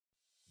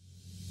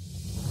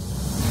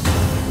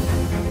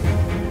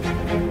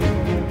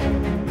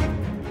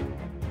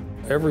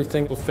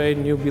everything will fade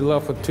and you'll be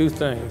left with two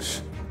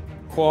things: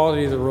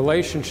 quality of the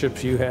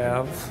relationships you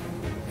have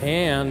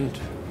and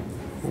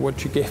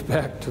what you gave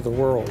back to the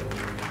world.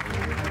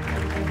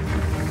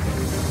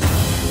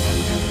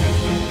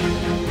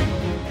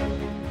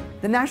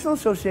 The National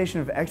Association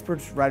of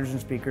Experts, Writers, and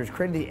Speakers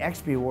created the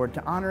Expy Award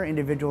to honor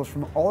individuals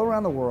from all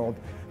around the world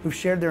who've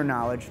shared their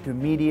knowledge through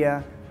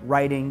media,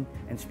 writing,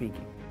 and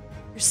speaking.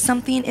 There's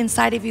something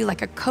inside of you,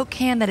 like a Coke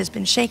can that has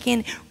been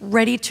shaken,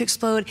 ready to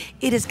explode.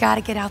 It has got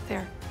to get out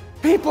there.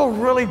 People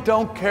really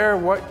don't care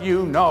what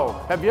you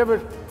know. Have you ever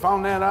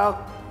found that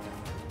out?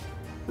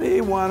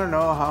 They want to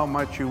know how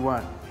much you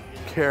want.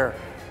 Care.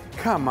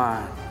 Come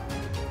on.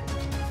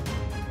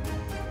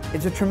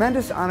 It's a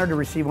tremendous honor to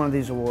receive one of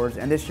these awards,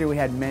 and this year we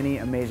had many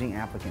amazing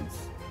applicants.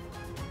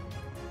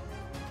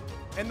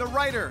 And the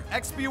Writer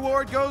Expy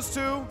Award goes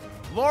to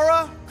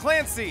Laura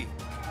Clancy.